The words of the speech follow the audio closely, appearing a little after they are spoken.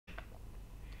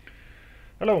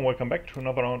Hello and welcome back to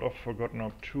another round of Forgotten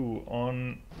Orb 2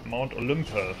 on Mount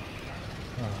Olympus.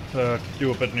 The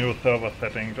stupid new server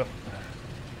setting, just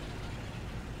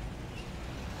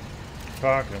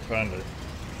fucking friendly.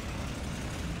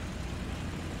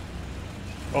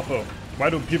 Also,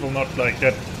 why do people not like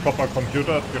get proper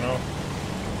computers, you know,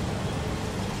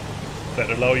 that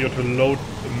allow you to load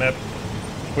the maps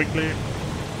quickly?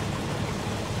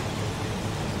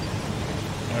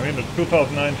 I mean, it's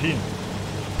 2019.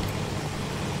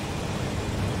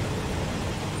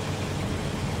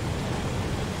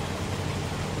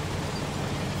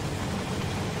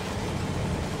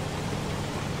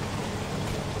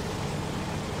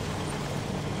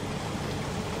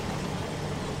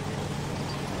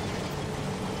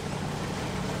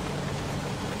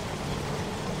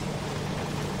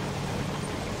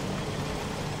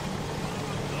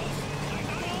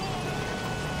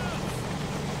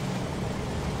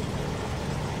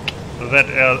 That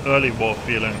early war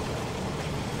feeling.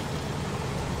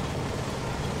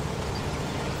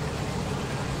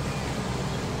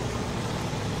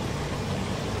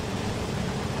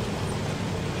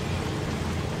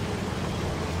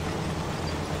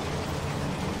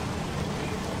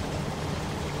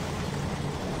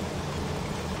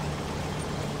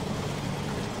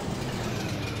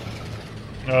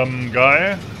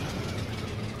 Guy?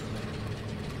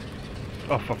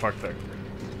 Oh, for fuck's sake.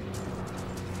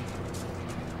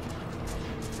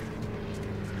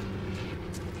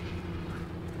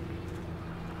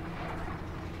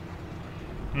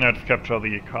 Let's capture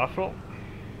the castle.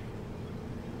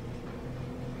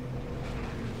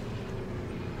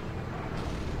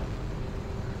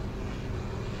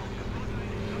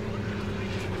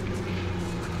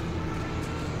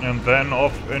 And then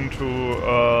off into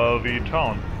the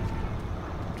town.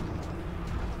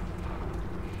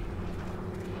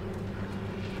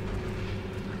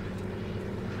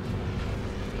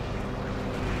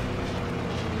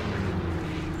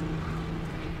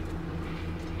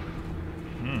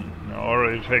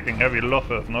 Already taking heavy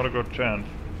losses, not a good chance.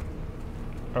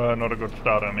 Not a good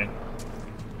start, I mean.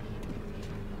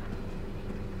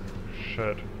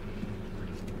 Shit.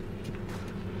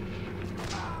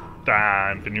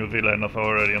 Damn, the New Zealanders are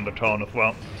already in the town as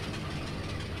well.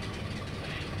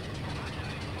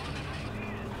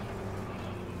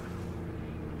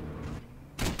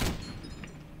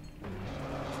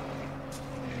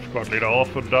 Squad leader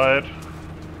also died.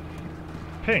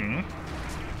 Ping?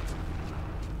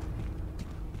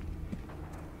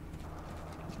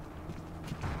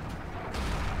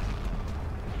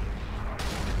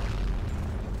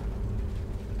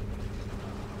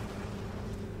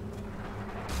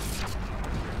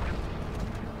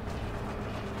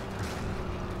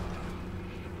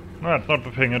 No, it's not the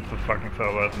ping, it's the fucking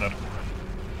server, isn't it?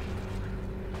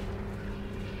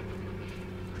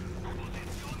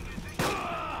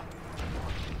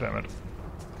 Damn it.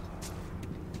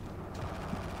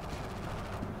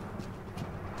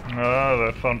 Ah,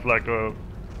 that sounds like a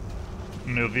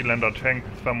New Zealander tank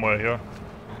somewhere here.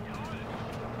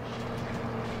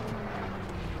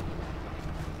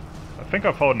 I think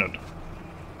I found it.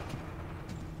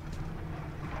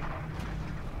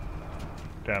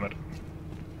 Damn it.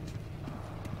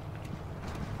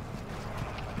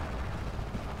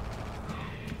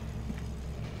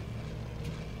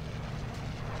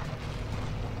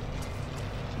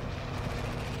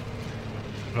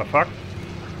 The fuck?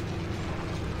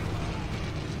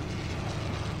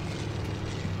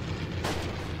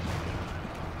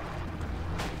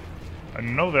 I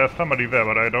know there's somebody there,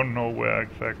 but I don't know where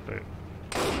exactly.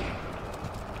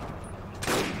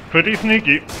 Pretty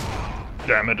sneaky.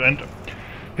 Damn it, and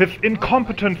his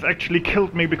incompetence actually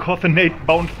killed me because the nade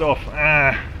bounced off.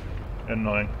 Ah,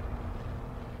 annoying.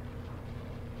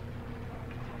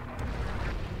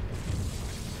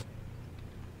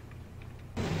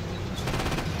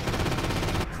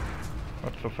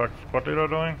 What's the fuck squad leader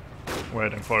doing?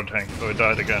 Waiting for a tank, so he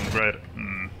died again, great.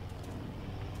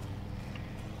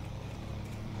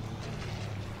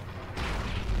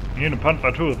 Need a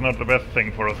Panzer II is not the best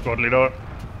thing for a squad leader,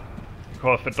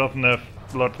 because it doesn't have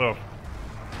lots of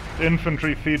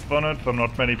infantry seats on it, so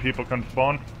not many people can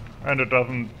spawn, and it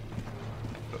doesn't...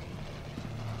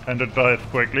 and it dies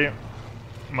quickly.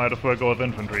 Might as well go with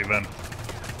infantry then.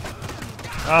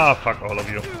 Ah, fuck all of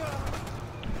you.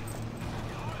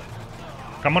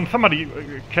 Come on, somebody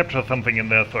capture something in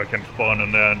there so I can spawn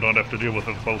in there and don't have to deal with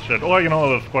this bullshit. Or, you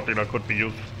know, the squad leader could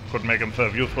make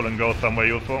himself useful and go somewhere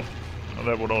useful. Well,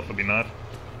 that would also be nice.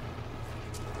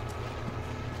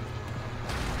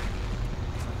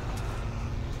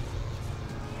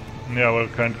 Yeah, we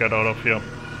can't get out of here.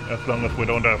 As long as we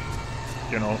don't have,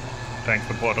 you know, tank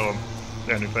support or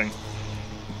anything.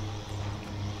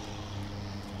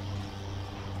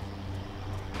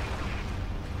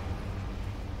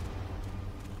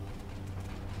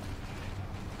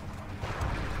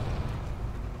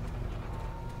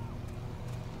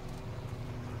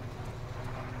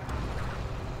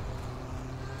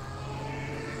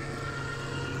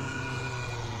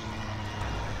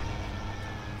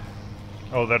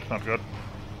 Oh, that's not good.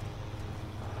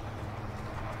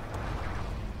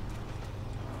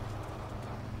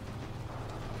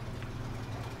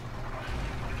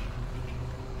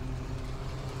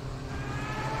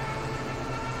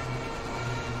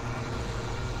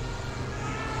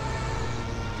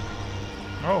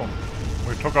 Oh,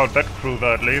 we took out that cruiser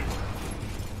at least.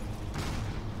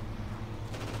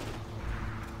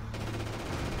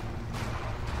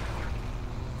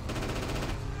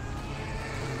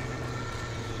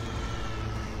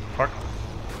 Fuck.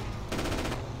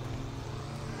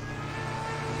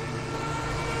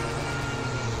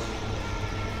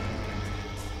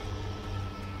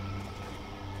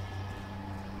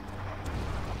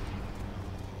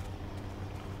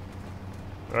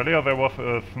 Earlier there was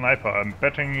a sniper. I'm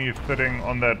betting he's sitting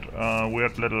on that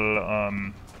weird little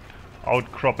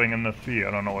outcropping in the sea.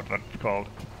 I don't know what that's called.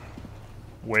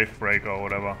 Wave break or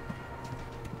whatever.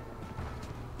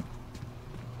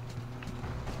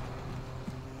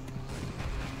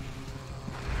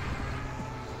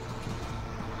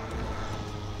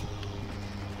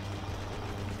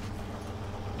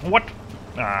 What?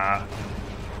 Ah.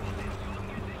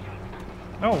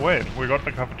 Oh wait, we got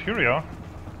the cafeteria.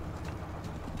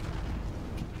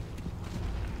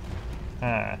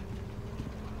 Ah.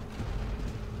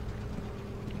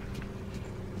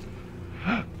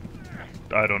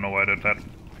 I don't know why I did that.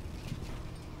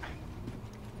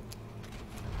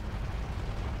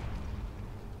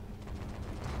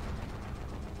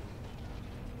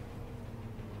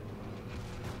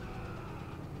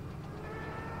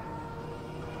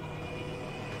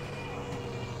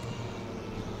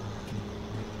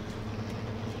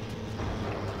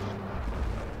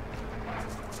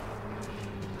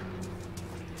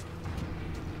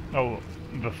 Oh,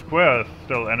 the square is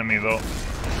still enemy though.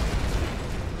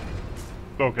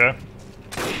 Okay.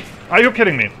 Are you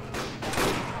kidding me?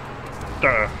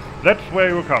 Duh. That's where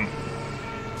you come.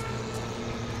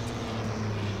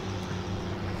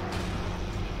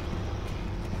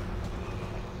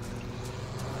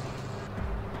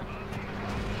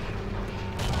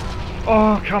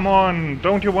 Oh, come on!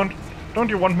 Don't you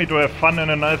want me to have fun in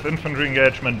a nice infantry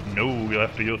engagement? No, you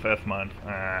have to use S-mines.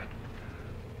 Ah.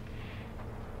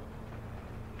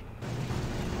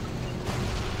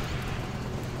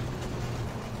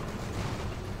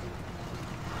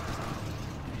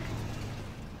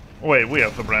 Wait, we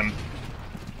have the brand.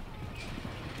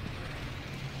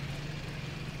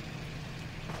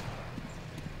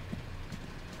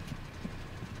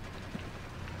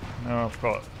 No, of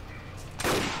course.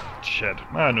 Shit,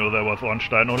 I knew there was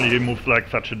Ornstein, only he moves like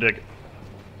such a dick.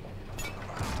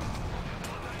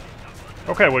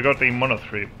 Okay, we got the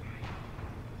monastery.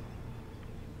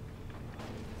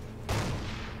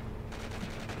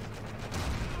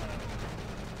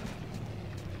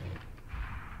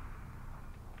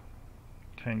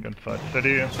 Tank inside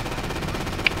city.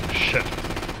 Shit.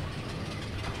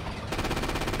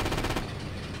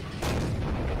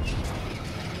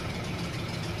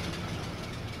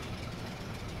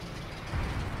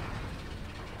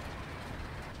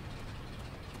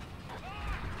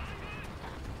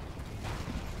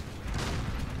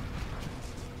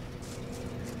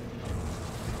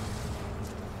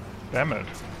 Damn it.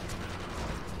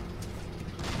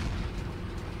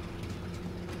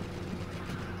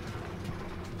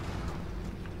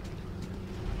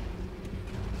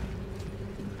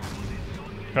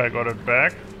 I got it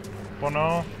back for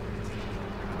now.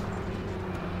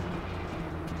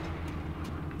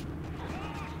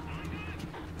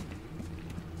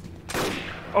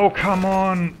 Oh, come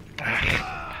on!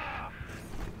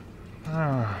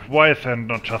 Why is there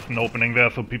not just an opening there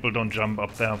so people don't jump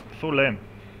up there? So lame.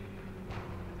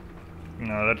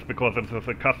 No, that's because it's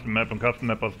a custom map and custom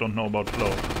mappers don't know about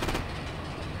flow.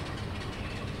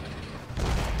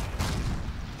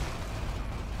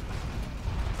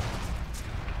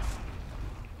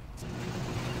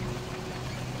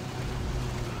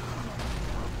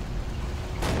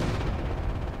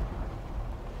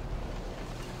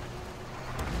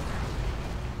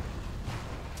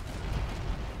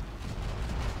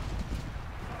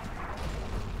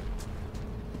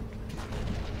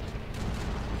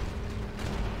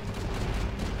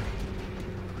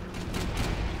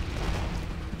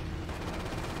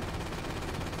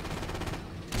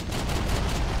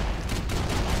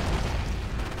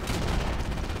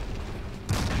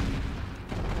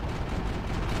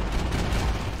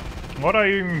 What are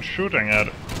you even shooting at?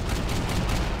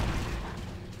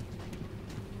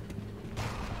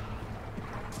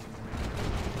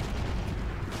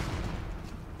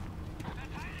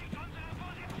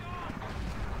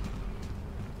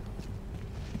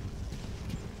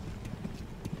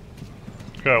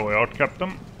 Okay, we outcapped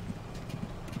them.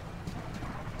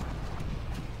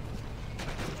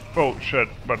 Oh shit,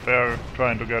 but they're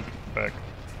trying to get back.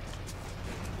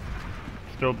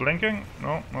 Still blinking?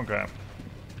 No? Okay.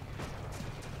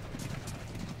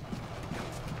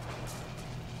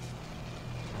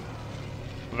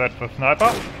 That's the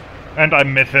sniper. And I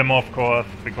miss him, of course,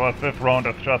 because this round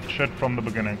is just shit from the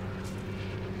beginning.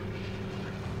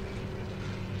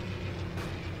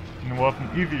 It was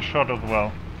an easy shot as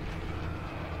well.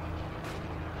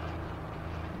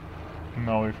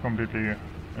 Now he's completely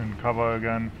in cover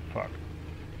again. Fuck.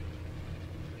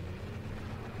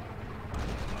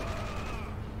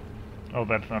 Oh,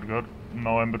 that's not good.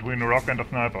 Now I'm between a rock and a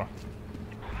sniper.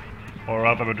 Or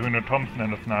rather between a Thompson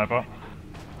and a sniper.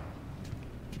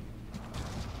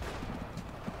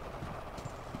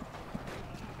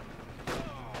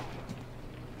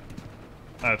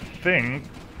 I think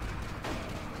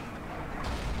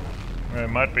it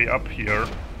might be up here.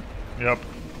 Yep.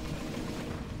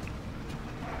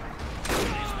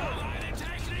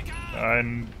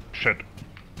 And shit.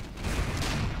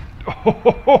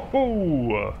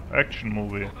 Oh, action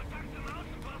movie.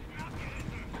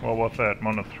 What was that?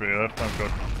 Monastery. That's not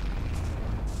good.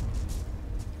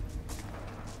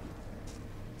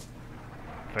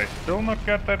 They still not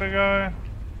get that guy?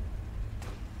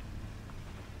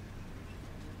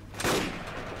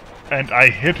 And I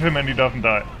hit him and he doesn't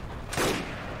die.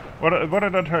 What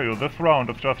did I tell you? This round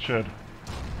is just shit.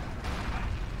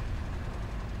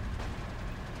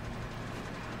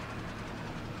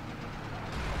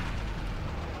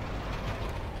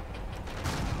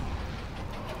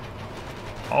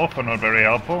 Also not very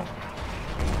helpful.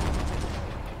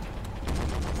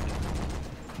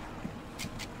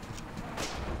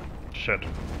 Shit.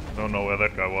 Don't know where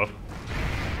that guy was.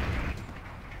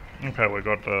 Okay, we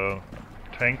got the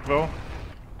tank though.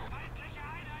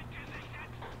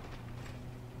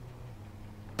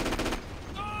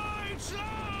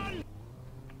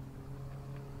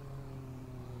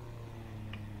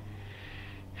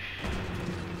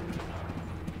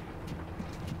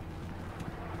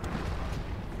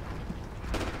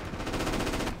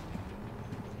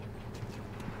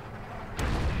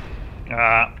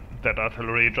 Ah, that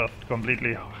artillery just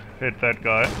completely hit that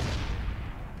guy.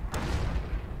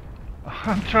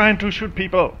 I'm trying to shoot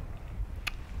people.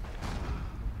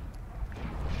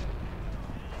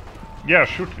 Yeah,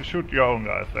 shoot your own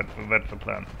guys. That's the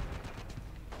plan.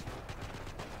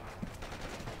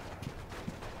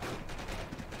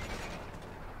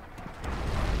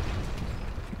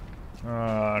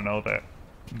 No,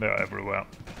 they're everywhere.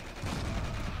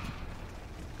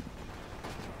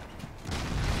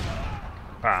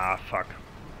 Ah, fuck.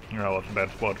 That was a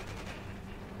bad spot.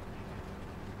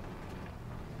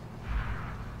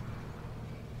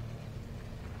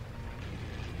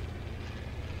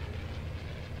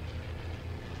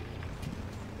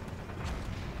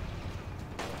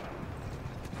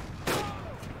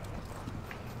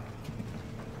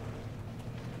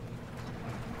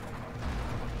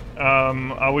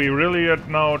 Are we really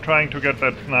now trying to get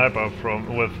that sniper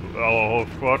with our whole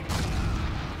squad?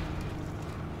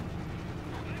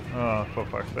 Oh, for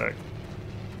fuck's sake.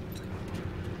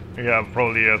 Yeah,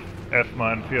 probably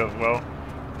S-mines here as well.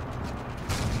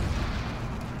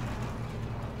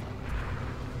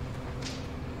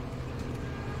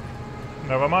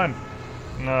 Never mind.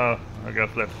 No, I guess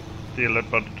let's steal it,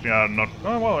 but yeah, not...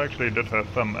 Oh, well, actually it did have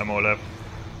some ammo left.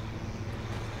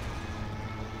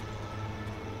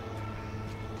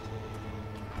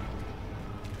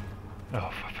 Oh,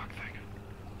 for fuck's sake.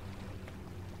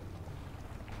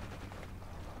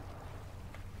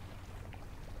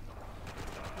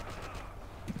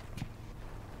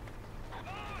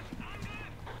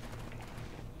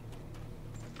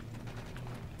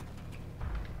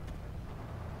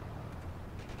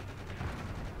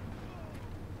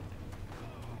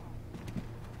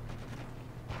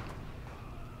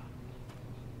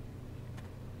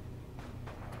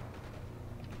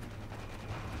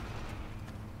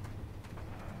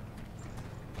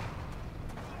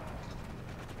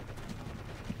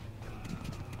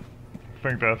 I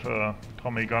think there's a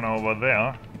Tommy gun over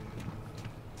there.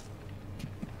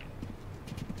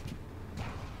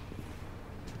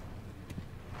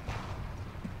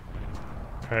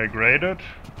 Okay, graded.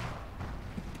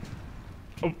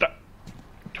 Oh, that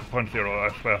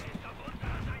 2.0, I swear.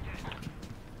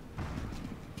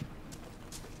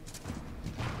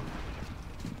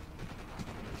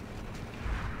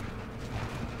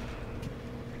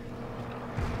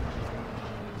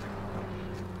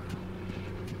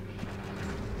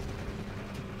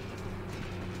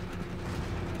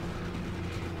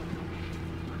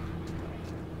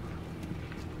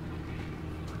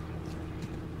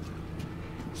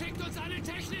 Schickt uns einen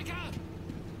Techniker!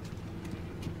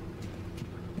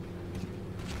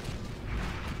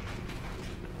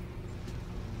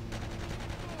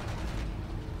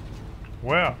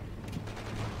 Where?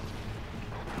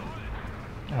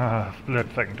 Ah, split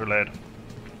second too late.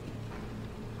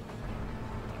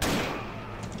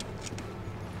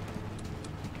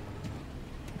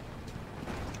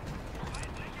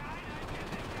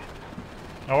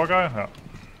 Our guy? Yeah.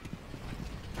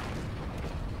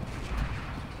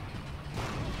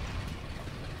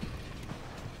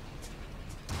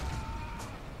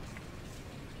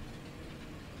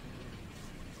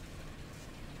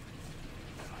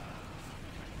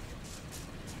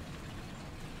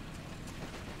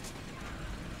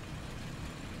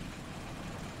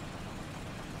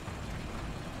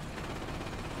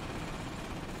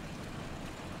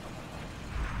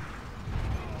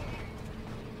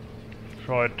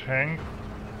 Destroy tank.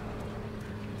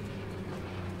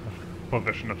 This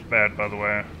position is bad, by the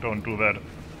way. Don't do that.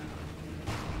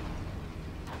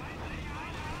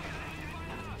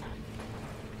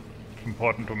 It's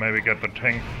important to maybe get the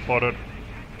tank spotted.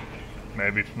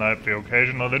 Maybe snipe the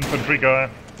occasional infantry guy.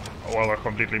 Or I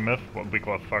completely missed, well,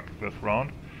 because fuck this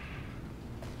round.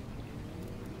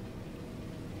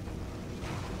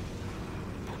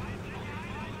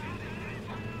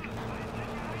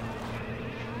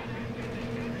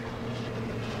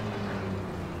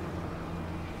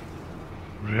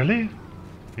 Really?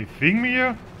 He's seeing me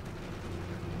here?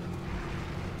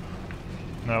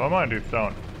 Never mind, he's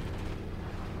down.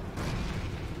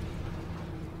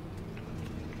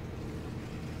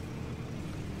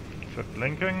 Is it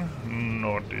blinking?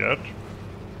 Not yet.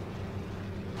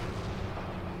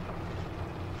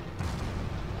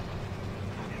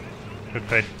 Should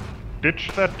they ditch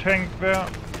that tank there?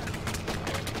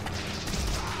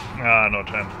 Ah, no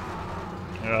chance.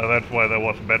 Yeah, that's why there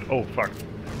was a bad... Oh, fuck.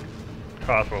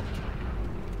 Castle.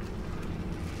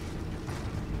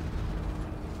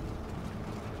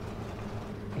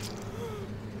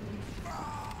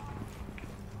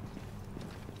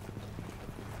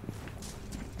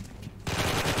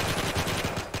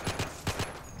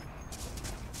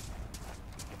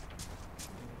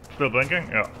 Still blinking?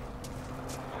 Yeah.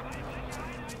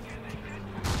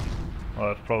 Well,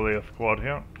 there's probably a squad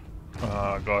here.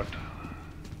 Ah, God.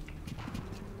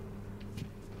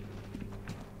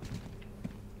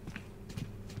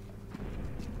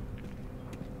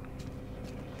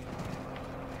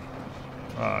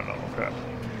 Ah, no, okay.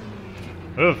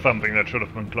 This is something that should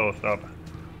have been closed up.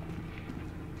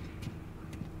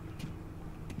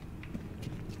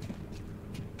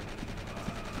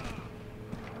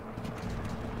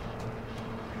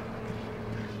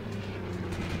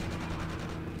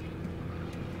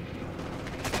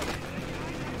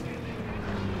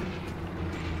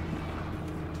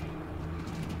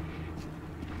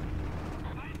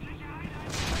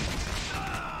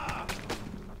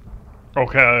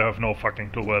 Okay, I have no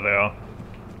fucking clue where they are.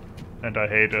 And I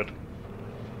hate it.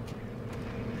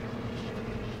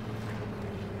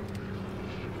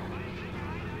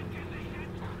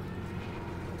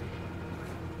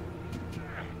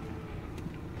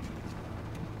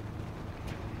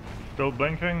 Still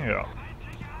blinking? Yeah.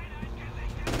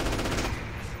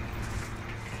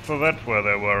 So that's where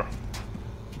they were.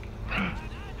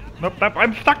 Nope, nope,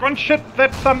 I'm stuck on shit!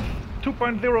 That's some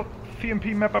 2.0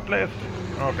 CMP map I placed.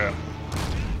 Okay.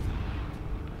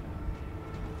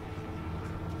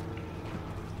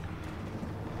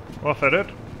 Was that it?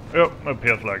 Yep,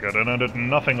 appears like it, and I did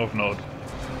nothing of note.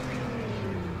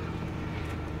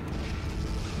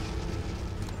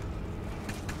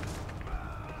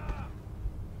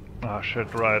 Ah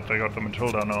shit, right, I got the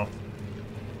Matilda now.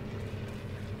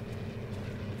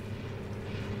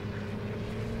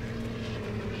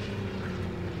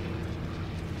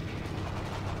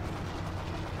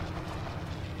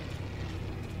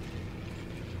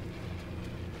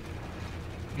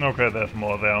 Okay, there's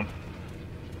more there.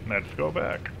 Let's go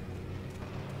back.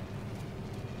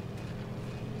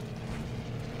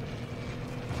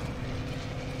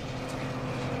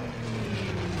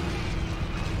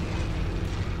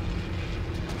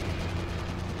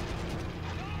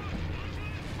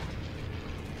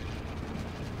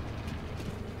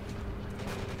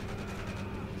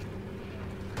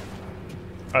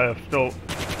 I have still...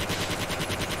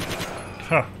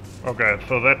 Huh. Okay,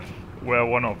 so that's where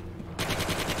one of...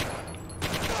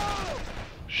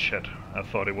 Shit, I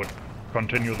thought it would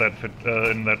continue that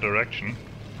in that direction.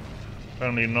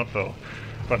 Apparently not though.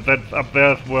 But that's up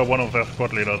there is where one of their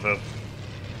squad leaders is.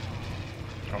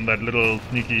 On that little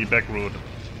sneaky back route.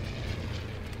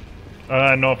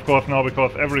 And of course now,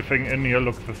 because everything in here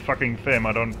looks the fucking same,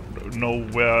 I don't know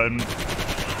where in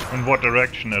what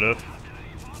direction it is.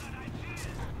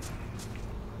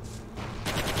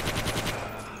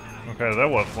 Okay, there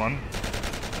was one.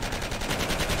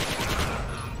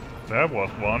 There was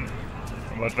one.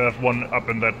 But there's one up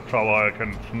in that tower, I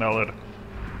can smell it.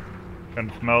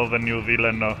 Can smell the New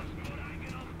Zealander.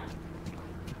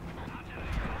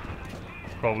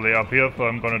 Probably up here, so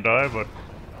I'm gonna die, but...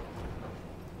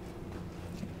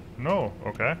 No,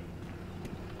 okay.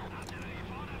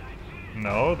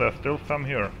 No, there's still some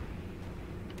here.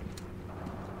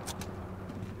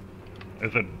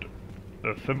 Is it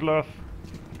a simpler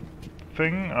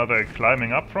thing? Are they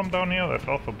climbing up from down here? That's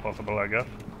also possible, I guess.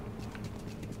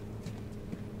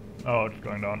 Oh, it's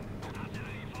going down.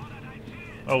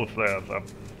 Oh, Slayer's up.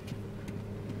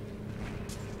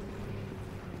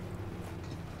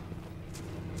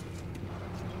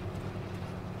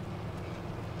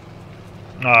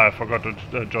 Ah, I forgot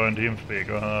to join TeamSpeak.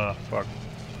 Fuck.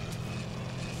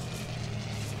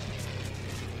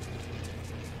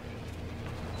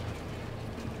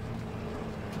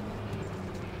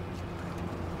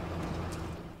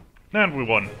 And we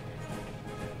won.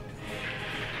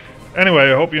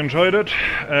 Anyway, I hope you enjoyed it.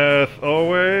 As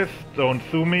always, don't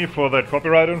sue me for that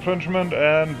copyright infringement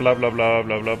and blah blah blah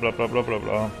blah blah blah blah blah blah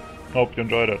blah. Hope you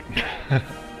enjoyed it.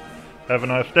 Have a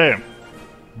nice day.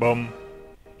 Boom.